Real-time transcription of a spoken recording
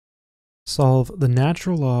Solve the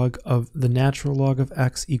natural log of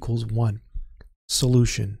x equals 1.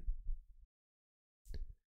 Solution.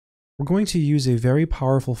 We're going to use a very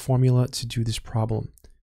powerful formula to do this problem.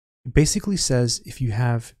 It basically says if you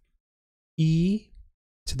have e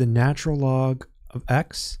to the natural log of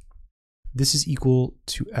x, this is equal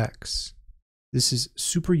to x. This is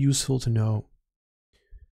super useful to know.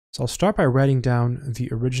 So I'll start by writing down the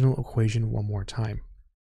original equation one more time.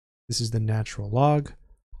 This is the natural log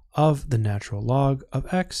of the natural log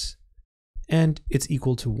of x, and it's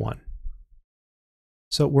equal to 1.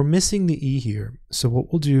 So we're missing the e here. So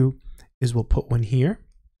what we'll do is we'll put one here,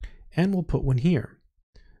 and we'll put one here.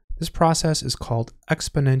 This process is called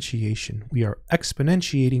exponentiation. We are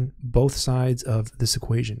exponentiating both sides of this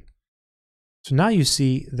equation. So now you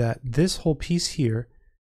see that this whole piece here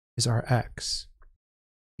is our x.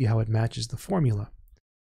 See how it matches the formula.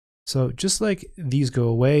 So just like these go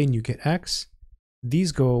away and you get x,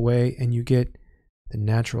 these go away and you get the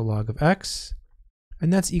natural log of x,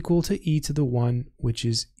 and that's equal to e to the 1, which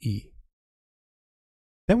is e.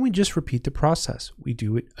 Then we just repeat the process. We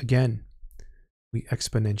do it again. We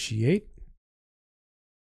exponentiate.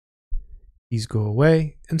 These go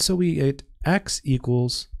away, and so we get x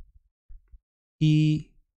equals e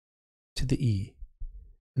to the e.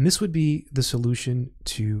 And this would be the solution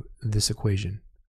to this equation.